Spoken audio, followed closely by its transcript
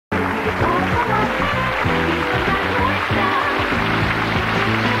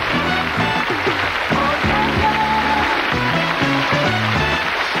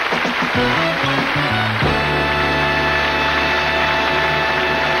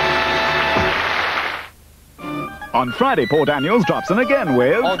On Friday, Paul Daniels drops in again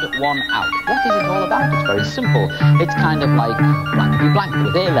with... Odd one out. What is it all about? It's very simple. It's kind of like blankety blank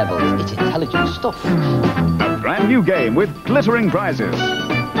with A levels. It's intelligent stuff. A brand new game with glittering prizes.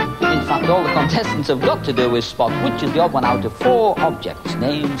 In fact, all the contestants have got to do is spot which is the odd one out of 4 objects.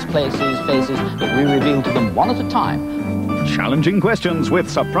 Names, places, faces that we reveal to them one at a time. Challenging questions with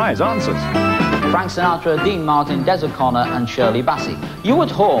surprise answers. Frank Sinatra, Dean Martin, Des O'Connor and Shirley Bassey. You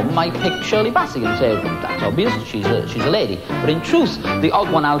at home might pick Shirley Bassey and say, that's obvious, she's a lady. But in truth, the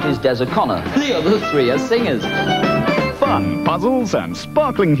odd one out is Des O'Connor. The other 3 are singers. Fun, puzzles and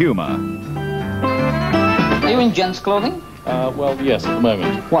sparkling humour. Are you in gents' clothing? Well, yes, at the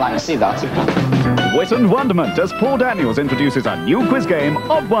moment. Well, I can see that. Wit and wonderment as Paul Daniels introduces a new quiz game,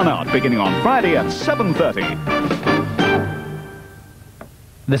 Odd One Out, beginning on Friday at 7:30.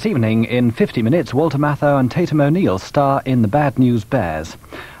 This evening, in 50 minutes, Walter Matthau and Tatum O'Neill star in The Bad News Bears.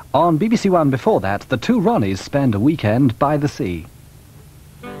 On BBC One before that, the two Ronnies spend a weekend by the sea.